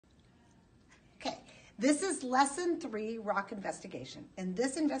This is lesson 3, rock investigation. In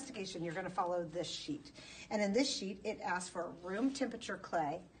this investigation, you're going to follow this sheet. And in this sheet, it asks for room temperature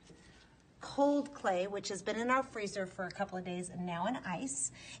clay, cold clay, which has been in our freezer for a couple of days and now in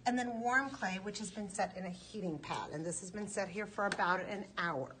ice, and then warm clay, which has been set in a heating pad. And this has been set here for about an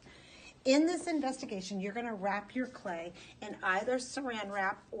hour. In this investigation, you're going to wrap your clay in either saran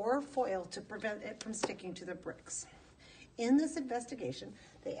wrap or foil to prevent it from sticking to the bricks. In this investigation,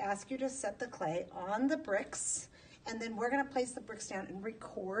 they ask you to set the clay on the bricks, and then we're going to place the bricks down and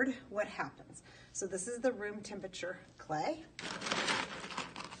record what happens. So this is the room temperature clay,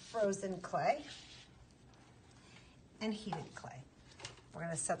 frozen clay, and heated clay. We're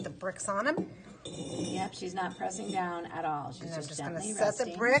going to set the bricks on them. Yep, she's not pressing down at all. She's just going to gently set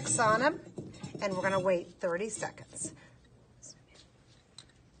resting. the bricks on them, and we're going to wait 30 seconds.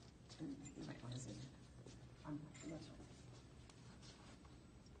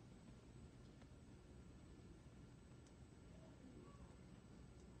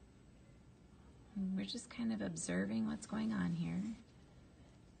 We're just kind of observing what's going on here.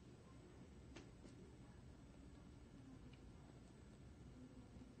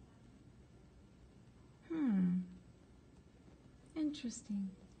 Interesting.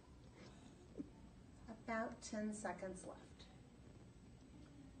 About 10 seconds left.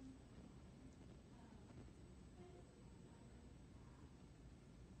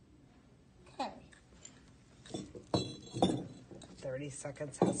 Okay. 30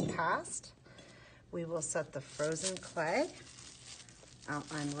 seconds has passed. We will set the frozen clay,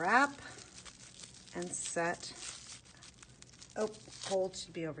 outline wrap, and set, oh, cold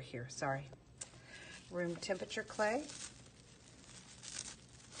should be over here, sorry. Room temperature clay.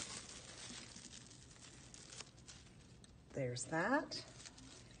 There's that,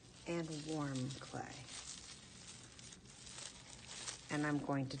 and warm clay. And I'm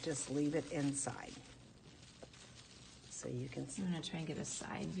going to just leave it inside. So you can see. I'm going to try and get a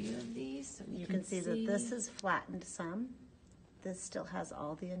side view of these. So You can see that this is flattened some. This still has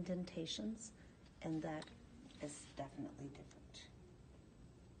all the indentations, and that is definitely different.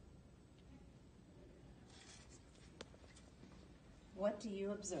 What do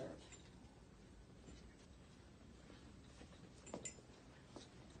you observe?